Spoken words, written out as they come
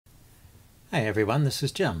Hi everyone, this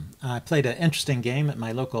is Jim. I played an interesting game at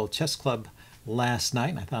my local chess club last night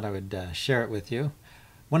and I thought I would share it with you.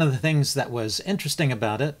 One of the things that was interesting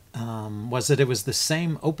about it was that it was the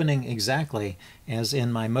same opening exactly as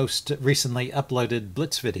in my most recently uploaded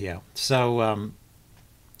Blitz video. So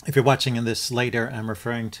if you're watching this later, I'm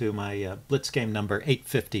referring to my Blitz game number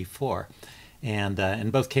 854. And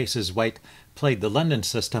in both cases, White played the London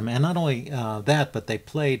system, and not only that, but they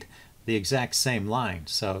played the exact same line.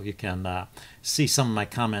 So you can see some of my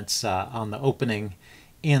comments on the opening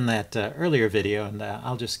in that earlier video, and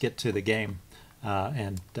I'll just get to the game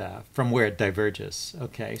and from where it diverges.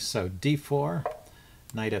 Okay, so d4,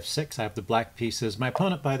 knight f6. I have the black pieces. My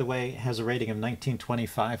opponent, by the way, has a rating of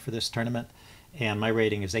 1925 for this tournament, and my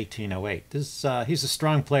rating is 1808. He's a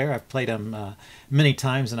strong player. I've played him many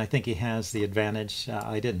times, and I think he has the advantage.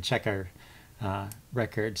 I didn't check our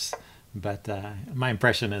records, but my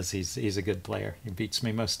impression is he's a good player. He beats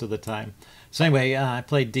me most of the time. So anyway, I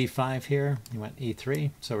played d5 here. He went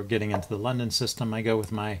e3, so we're getting into the London system. I go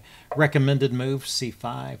with my recommended move,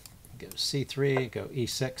 c5, go c3, go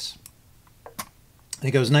e6.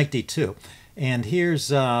 He goes knight d2. And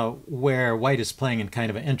here's where White is playing in kind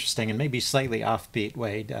of an interesting and maybe slightly offbeat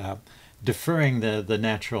way, deferring the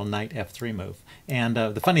natural knight f3 move. And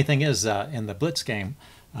the funny thing is, in the Blitz game,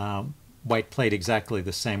 White played exactly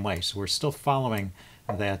the same way. So we're still following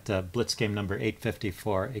that Blitz game number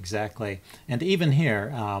 854 exactly. And even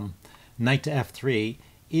here, knight to f3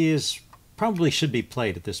 probably should be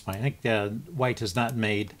played at this point. I think White has not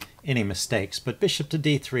made any mistakes, but bishop to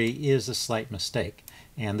d3 is a slight mistake.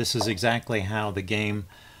 And this is exactly how the game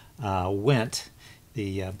went,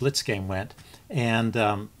 the Blitz game went. And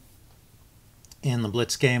in the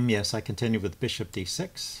Blitz game, yes, I continued with bishop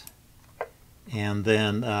d6. And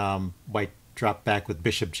then White dropped back with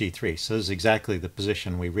bishop g3. So this is exactly the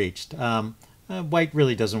position we reached. White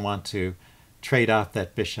really doesn't want to trade off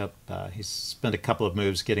that bishop. He's spent a couple of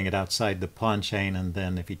moves getting it outside the pawn chain, and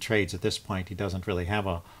then if he trades at this point, he doesn't really have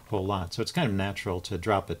a whole lot. So it's kind of natural to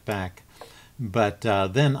drop it back. But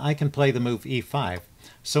then I can play the move e5.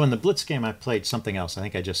 So in the Blitz game, I played something else. I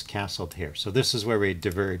think I just castled here. So this is where we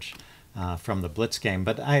diverge from the Blitz game.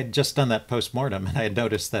 But I had just done that postmortem, and I had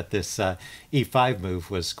noticed that this e5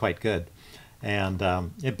 move was quite good. And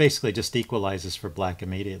it basically just equalizes for black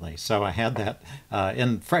immediately. So I had that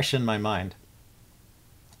fresh in my mind.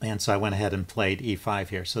 And so I went ahead and played e5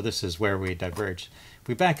 here. So this is where we diverge. If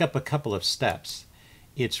we back up a couple of steps,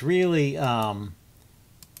 it's really on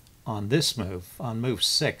this move, on move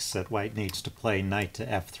 6, that White needs to play knight to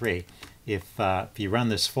f3. If you run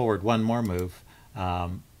this forward one more move,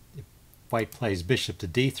 if White plays bishop to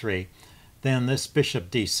d3, then this bishop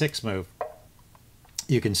d6 move,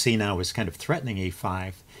 you can see now is kind of threatening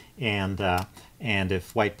e5. And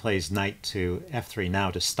if White plays knight to f3 now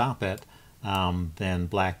to stop it, then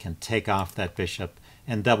black can take off that bishop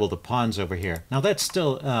and double the pawns over here. Now that's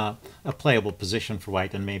still a playable position for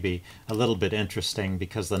White, and maybe a little bit interesting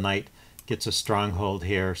because the knight gets a stronghold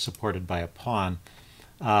here supported by a pawn,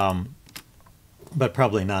 but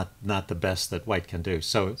probably not the best that White can do.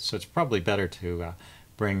 So it's probably better to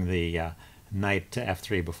bring the knight to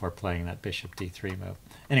f3 before playing that bishop d3 move.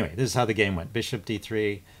 Anyway, this is how the game went. Bishop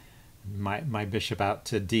d3, my bishop out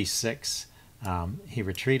to d6. He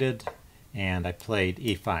retreated, and I played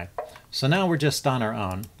e5. So now we're just on our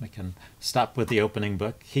own. We can stop with the opening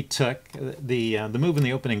book. He took the move in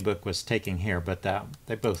the opening book was taking here, but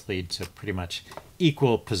they both lead to pretty much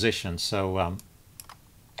equal positions. So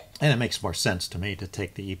and it makes more sense to me to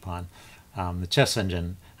take the e-pawn. The chess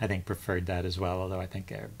engine, I think, preferred that as well, although I think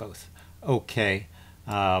they're both okay.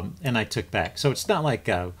 And I took back. So it's not like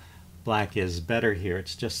black is better here.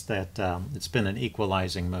 It's just that it's been an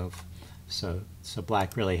equalizing move. So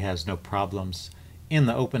black really has no problems in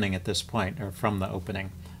the opening at this point, or from the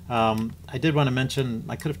opening. I did want to mention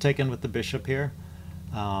I could have taken with the bishop here.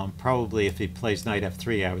 Probably if he plays knight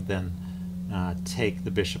f3, I would then take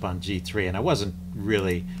the bishop on g3, and I wasn't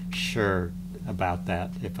really sure about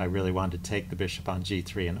that, if I really wanted to take the bishop on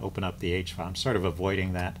g3 and open up the h file. I'm sort of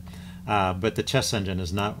avoiding that. But the chess engine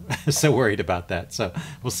is not so worried about that, so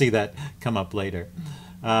we'll see that come up later.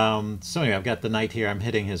 So anyway, I've got the knight here. I'm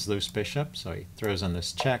hitting his loose bishop, so he throws in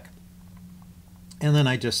this check. And then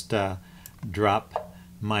I just drop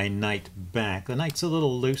my knight back. The knight's a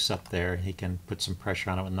little loose up there. He can put some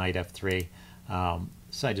pressure on it with knight f3.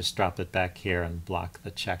 So I just drop it back here and block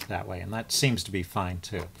the check that way. And that seems to be fine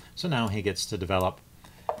too. So now he gets to develop.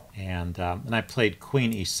 And I played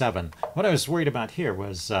queen e7. What I was worried about here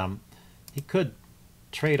was he could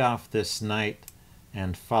trade off this knight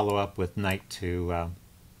and follow up with knight to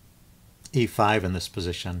e5 in this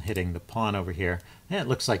position, hitting the pawn over here. And it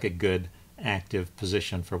looks like a good active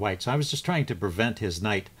position for white. So I was just trying to prevent his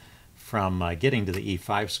knight from getting to the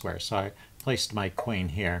e5 square. So I placed my queen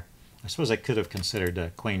here. I suppose I could have considered a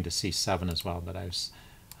queen to c7 as well, but I was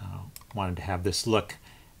wanted to have this look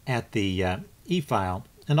at the e-file.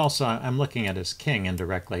 And also I'm looking at his king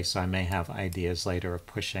indirectly, so I may have ideas later of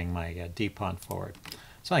pushing my d-pawn forward.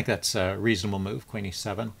 So I think that's a reasonable move, queen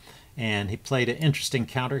e7. And he played an interesting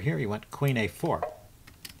counter here. He went queen a4.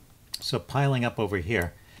 So piling up over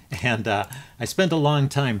here. And I spent a long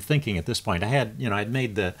time thinking at this point. I had, I'd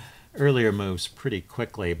made the earlier moves pretty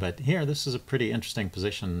quickly, but here this is a pretty interesting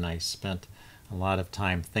position, and I spent a lot of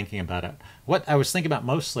time thinking about it. What I was thinking about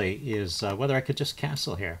mostly is whether I could just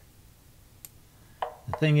castle here.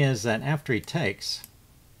 The thing is that after he takes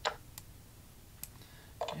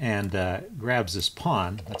and grabs his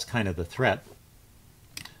pawn, that's kind of the threat.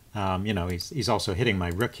 He's also hitting my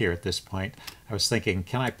rook here at this point. I was thinking,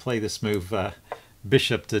 can I play this move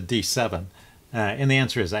bishop to d7? And the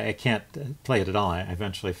answer is I can't play it at all. I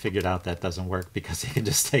eventually figured out that doesn't work because he can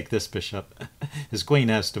just take this bishop. His queen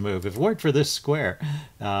has to move. If it weren't for this square,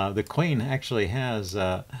 the queen actually has,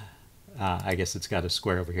 I guess it's got a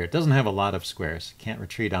square over here. It doesn't have a lot of squares. Can't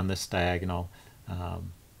retreat on this diagonal.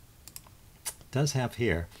 It does have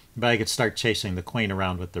here. But I could start chasing the queen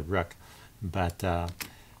around with the rook. But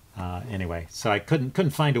anyway, so I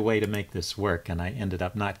couldn't find a way to make this work, and I ended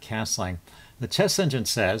up not castling. The chess engine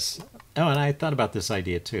says, oh, and I thought about this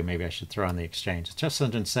idea too. Maybe I should throw on the exchange. The chess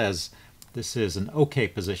engine says this is an okay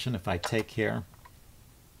position if I take here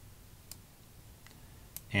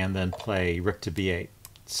and then play rook to b8,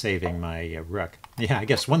 saving my rook. Yeah, I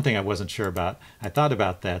guess one thing I wasn't sure about, I thought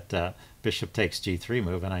about that bishop takes g3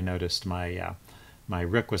 move, and I noticed my my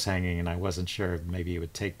rook was hanging, and I wasn't sure if maybe it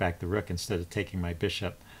would take back the rook instead of taking my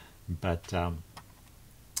bishop. But,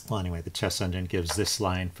 well, anyway, the chess engine gives this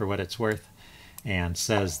line for what it's worth and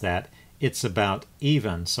says that it's about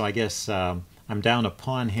even. So I guess I'm down a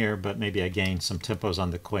pawn here, but maybe I gain some tempos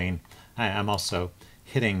on the queen. I'm also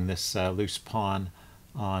hitting this loose pawn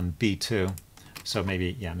on b2. So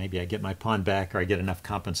maybe I get my pawn back, or I get enough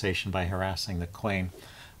compensation by harassing the queen.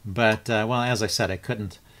 But, well, as I said, I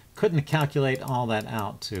couldn't calculate all that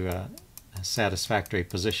out to a satisfactory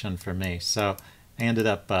position for me. So I ended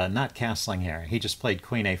up not castling here. He just played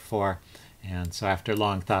queen a4. And so after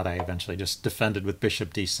long thought, I eventually just defended with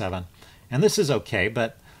bishop d7. And this is okay,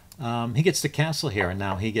 but he gets to castle here, and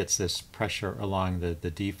now he gets this pressure along the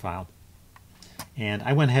d file. And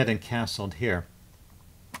I went ahead and castled here.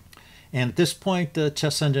 And at this point, the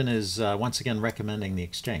chess engine is once again recommending the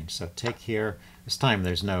exchange. So take here. This time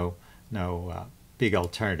there's no big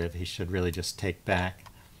alternative. He should really just take back.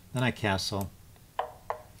 Then I castle.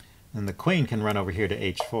 And the queen can run over here to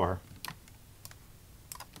h4.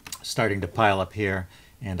 Starting to pile up here,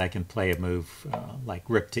 and I can play a move like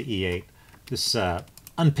rook to e8. This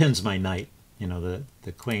unpins my knight.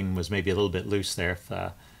 The queen was maybe a little bit loose there if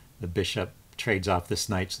the bishop trades off this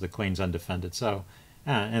knight, so the queen's undefended. So,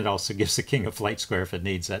 and it also gives the king a flight square if it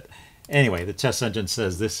needs it. Anyway, the chess engine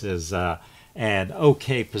says this is an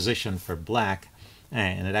okay position for black,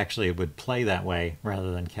 and it actually would play that way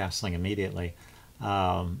rather than castling immediately.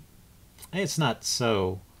 It's not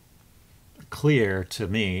so clear to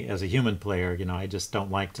me as a human player. I just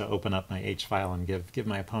don't like to open up my H file and give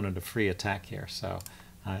my opponent a free attack here. So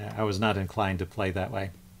I was not inclined to play that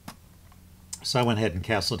way. So I went ahead and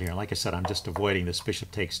castled here. Like I said, I'm just avoiding this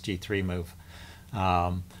bishop takes g3 move,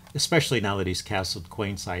 especially now that he's castled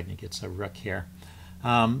queenside and he gets a rook here.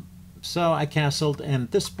 So I castled, and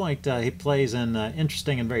at this point he plays in an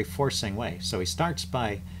interesting and very forcing way. So he starts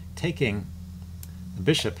by taking the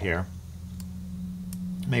bishop here.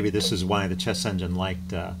 Maybe this is why the chess engine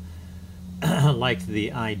liked liked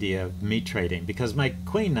the idea of me trading, because my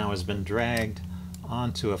queen now has been dragged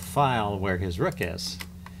onto a file where his rook is.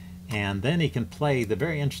 And then he can play the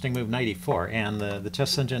very interesting move knight e4, and the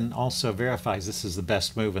chess engine also verifies this is the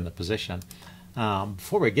best move in the position.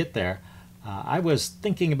 Before we get there, I was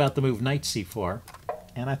thinking about the move knight c4,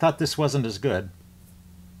 and I thought this wasn't as good.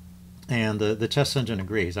 And the chess engine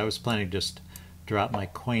agrees. I was planning to just drop my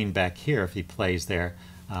queen back here if he plays there.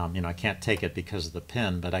 I can't take it because of the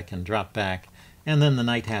pin, but I can drop back, and then the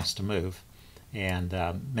knight has to move, and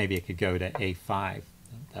maybe it could go to a5.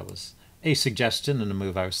 That was a suggestion and a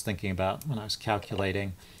move I was thinking about when I was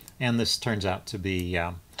calculating, and this turns out to be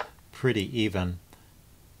pretty even.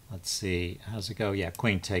 Let's see, how's it go? Yeah,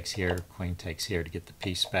 queen takes here to get the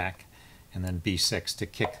piece back, and then b6 to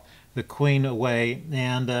kick the queen away,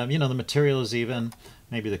 and the material is even.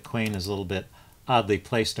 Maybe the queen is a little bit oddly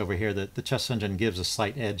placed over here. The chess engine gives a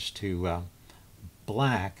slight edge to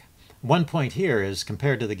black. One point here is,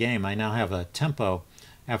 compared to the game, I now have a tempo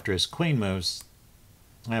after his queen moves,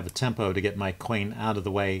 I have a tempo to get my queen out of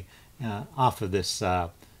the way off of this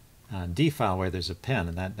D file where there's a pin,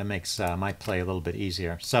 and that makes my play a little bit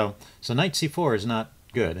easier. So knight c4 is not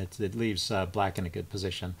good. It leaves black in a good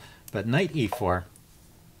position. But knight e4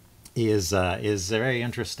 is very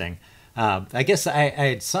interesting. I guess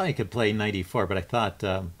I saw I could play knight e4, but I thought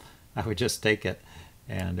I would just take it,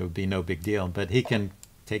 and it would be no big deal. But he can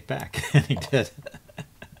take back, and he did.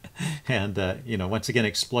 And you know, once again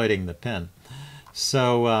exploiting the pin.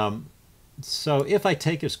 So so if I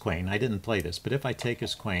take his queen, I didn't play this, but if I take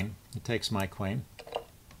his queen, he takes my queen.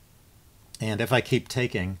 And if I keep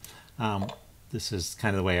taking, this is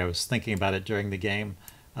kind of the way I was thinking about it during the game.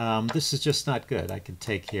 This is just not good. I could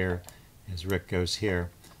take here, his rook goes here,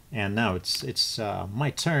 and now it's my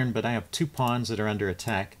turn, but I have two pawns that are under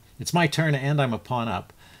attack. It's my turn and I'm a pawn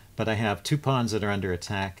up, but I have two pawns that are under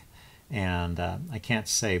attack, and I can't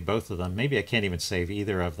save both of them. Maybe I can't even save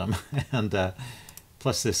either of them. And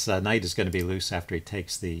plus this knight is going to be loose after he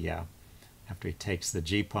takes the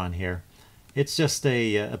G pawn here. It's just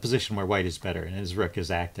a position where white is better, and his rook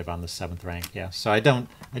is active on the 7th rank. Yeah, so I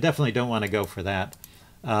definitely don't want to go for that.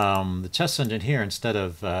 The chess engine here, instead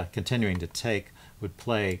of continuing to take, would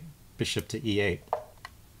play bishop to e8.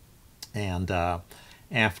 And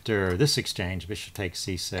after this exchange, bishop takes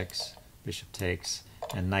c6, bishop takes,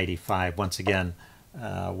 and knight e5. Once again,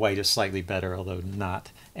 white is slightly better, although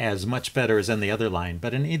not as much better as in the other line.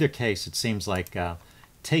 But in either case, it seems like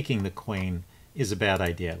taking the queen is a bad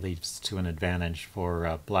idea. It leads to an advantage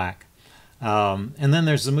for black. And then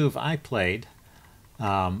there's the move I played.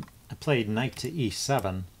 I played knight to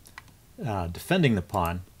e7, defending the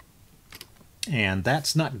pawn. And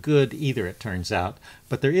that's not good either, it turns out.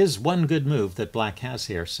 But there is one good move that black has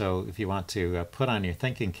here. So if you want to put on your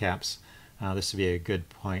thinking caps, this would be a good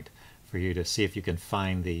point for you to see if you can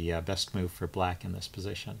find the best move for black in this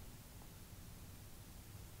position.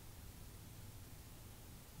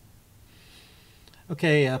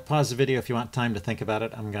 Okay, pause the video if you want time to think about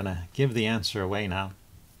it. I'm going to give the answer away now.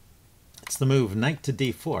 It's the move knight to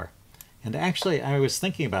d4. And actually, I was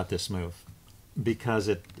thinking about this move because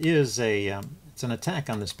it is it's an attack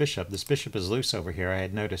on this bishop. This bishop is loose over here. I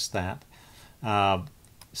had noticed that.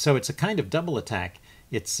 So it's a kind of double attack.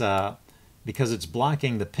 It's because it's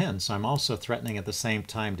blocking the pin, so I'm also threatening at the same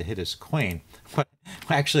time to hit his queen. But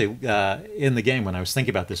actually, in the game when I was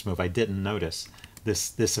thinking about this move, I didn't notice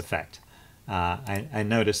this effect. I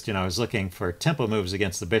noticed, you know, I was looking for tempo moves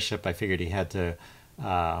against the bishop. I figured he had to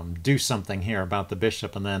do something here about the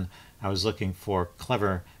bishop, and then I was looking for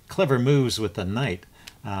clever moves with the knight.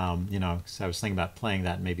 You know, so I was thinking about playing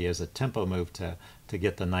that maybe as a tempo move to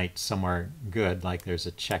get the knight somewhere good, like there's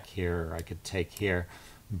a check here, or I could take here.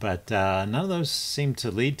 But none of those seem to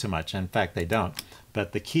lead to much. In fact, they don't.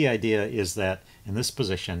 But the key idea is that in this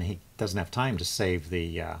position, he doesn't have time to save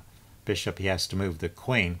the bishop. He has to move the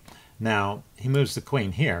queen. Now, he moves the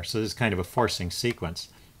queen here, so this is kind of a forcing sequence.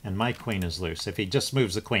 And my queen is loose. If he just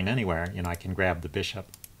moves the queen anywhere, you know, I can grab the bishop.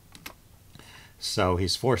 So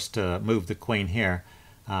he's forced to move the queen here.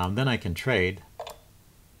 Then I can trade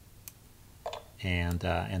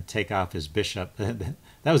and take off his bishop. That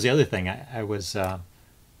was the other thing. I was...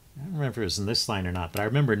 I don't remember if it was in this line or not, but I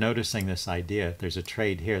remember noticing this idea. If there's a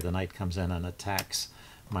trade here, the knight comes in and attacks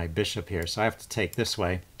my bishop here. So I have to take this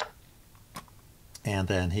way, and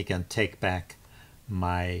then he can take back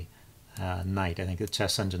my knight. I think the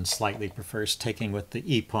chess engine slightly prefers taking with the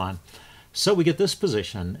e-pawn. So we get this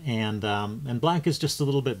position, and black is just a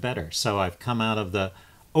little bit better. So I've come out of the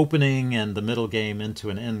opening and the middle game into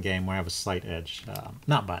an end game where I have a slight edge.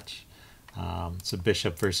 Not much. It's a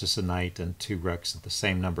bishop versus a knight and two rooks at the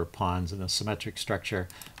same number of pawns in a symmetric structure,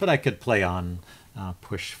 but I could play on,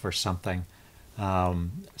 push for something.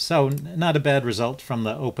 So not a bad result from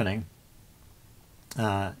the opening,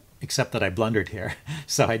 except that I blundered here.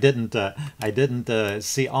 So I didn't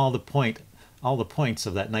see all the points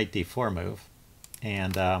of that knight d4 move,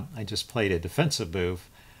 and I just played a defensive move,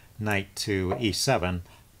 knight to e7,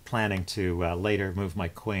 planning to later move my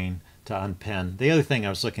queen to unpin. The other thing I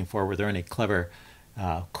was looking for, were there any clever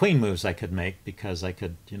queen moves I could make, because I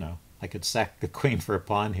could, you know, I could sack the queen for a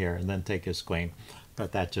pawn here and then take his queen,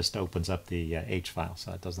 but that just opens up the H file,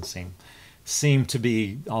 so it doesn't seem to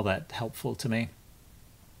be all that helpful to me.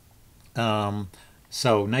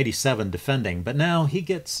 So knight e7 defending, but now he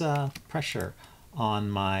gets pressure on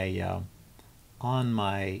my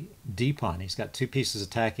d pawn. He's got two pieces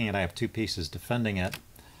attacking it. I have two pieces defending it,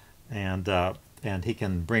 and he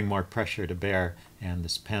can bring more pressure to bear, and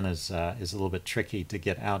this pin is a little bit tricky to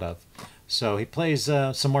get out of. So he plays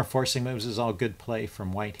some more forcing moves. This is all good play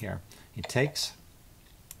from white here. He takes,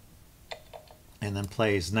 and then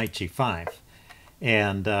plays knight g5.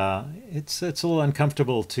 And it's a little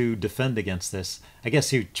uncomfortable to defend against this. I guess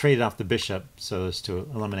he traded off the bishop so as to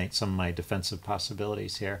eliminate some of my defensive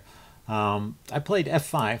possibilities here. I played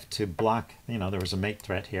f5 to block, there was a mate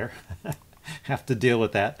threat here. Have to deal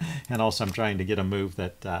with that. And also I'm trying to get a move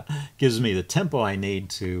that gives me the tempo I need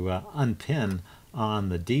to unpin on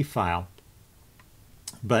the d file.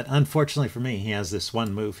 But unfortunately for me, he has this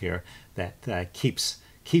one move here that keeps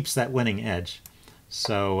that winning edge.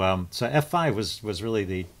 So so f5 was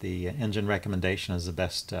really the engine recommendation as the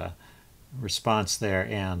best response there.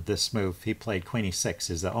 And this move, he played queen e6,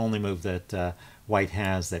 is the only move that white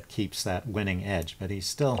has that keeps that winning edge. But he's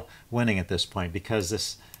still winning at this point because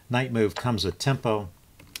this knight move comes with tempo,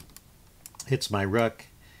 hits my rook,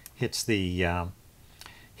 hits the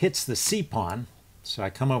c pawn. So I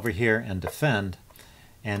come over here and defend,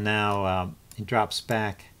 and now he drops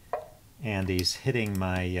back, and he's hitting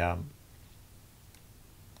my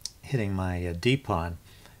d pawn,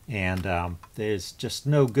 and there's just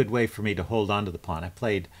no good way for me to hold on to the pawn. I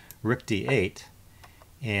played rook d8,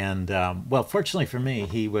 and well, fortunately for me,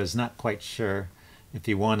 he was not quite sure if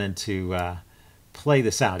he wanted to play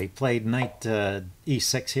this out. He played knight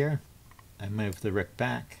e6 here. I moved the rook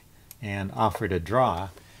back and offered a draw,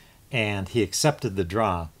 and he accepted the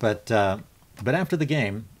draw. But after the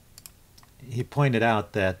game, he pointed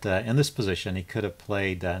out that in this position he could have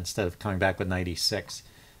played, instead of coming back with knight e6,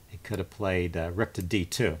 he could have played rook to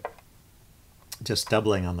d2, just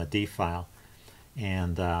doubling on the d file.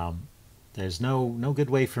 And there's no good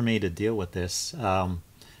way for me to deal with this.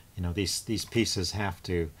 These pieces have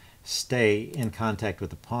to stay in contact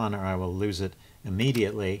with the pawn, or I will lose it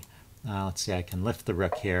immediately. Let's see, I can lift the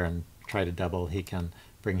rook here and try to double. He can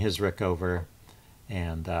bring his rook over,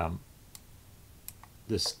 and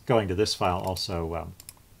this going to this file also,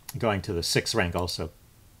 going to the 6th rank also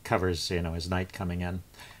covers his knight coming in,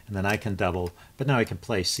 and then I can double. But now I can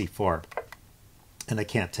play c4, and I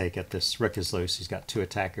can't take it. This rook is loose. He's got 2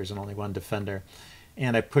 attackers and only 1 defender,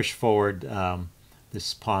 and I push forward.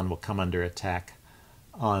 This pawn will come under attack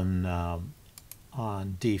on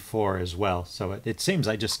d4 as well. So it seems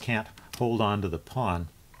I just can't hold on to the pawn.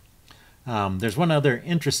 There's one other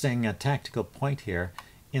interesting tactical point here.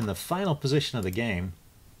 In the final position of the game,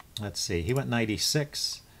 let's see, he went knight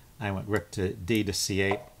e6, I went rook to d to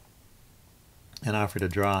c8 and offered a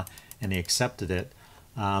draw, and he accepted it.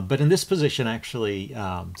 But in this position, actually,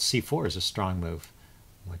 c4 is a strong move,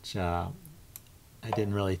 which I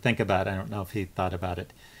didn't really think about. I don't know if he thought about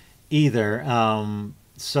it either.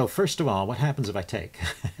 So first of all, what happens if I take?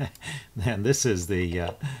 And this is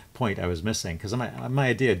the point I was missing, because my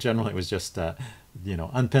idea generally was just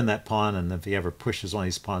unpin that pawn, and if he ever pushes one of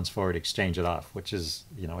these pawns forward, exchange it off, which is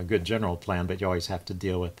a good general plan, but you always have to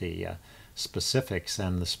deal with the specifics.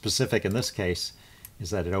 And the specific in this case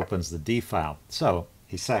is that it opens the d file. So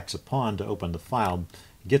he sacks a pawn to open the file,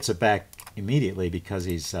 gets it back immediately because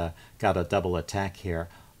he's got a double attack here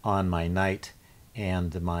on my knight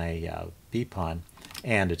and my b pawn.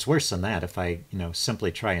 And it's worse than that. If I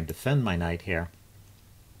simply try and defend my knight here,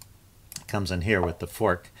 it comes in here with the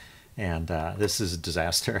fork, and this is a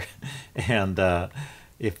disaster. And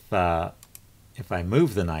if I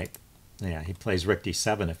move the knight, he plays rook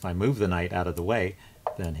d7. If I move the knight out of the way,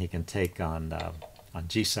 then he can take on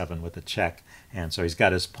g7 with a check. And so he's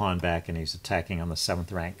got his pawn back, and he's attacking on the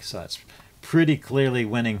 7th rank. So that's pretty clearly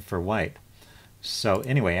winning for white. So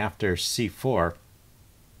anyway, after c4,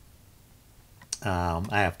 I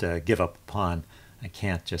have to give up a pawn. I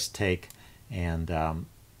can't just take, and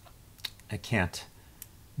I can't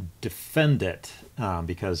defend it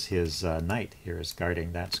because his knight here is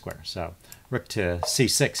guarding that square. So rook to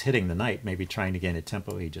c6, hitting the knight, maybe trying to gain a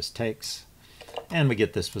tempo. He just takes, and we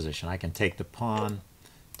get this position. I can take the pawn,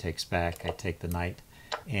 takes back, I take the knight,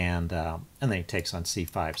 and then he takes on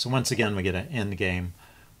c5. So once again, we get an end game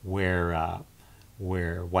where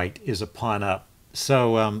white is a pawn up.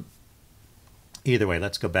 So either way,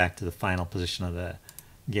 let's go back to the final position of the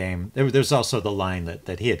game. There's also the line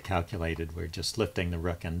that he had calculated, where just lifting the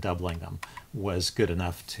rook and doubling them was good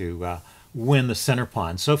enough to win the center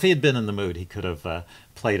pawn. So if he had been in the mood, he could have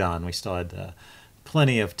played on. We still had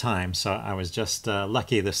plenty of time, so I was just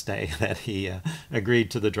lucky this day that he agreed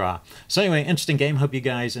to the draw. So anyway, interesting game. Hope you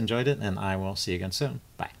guys enjoyed it, and I will see you again soon.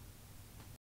 Bye.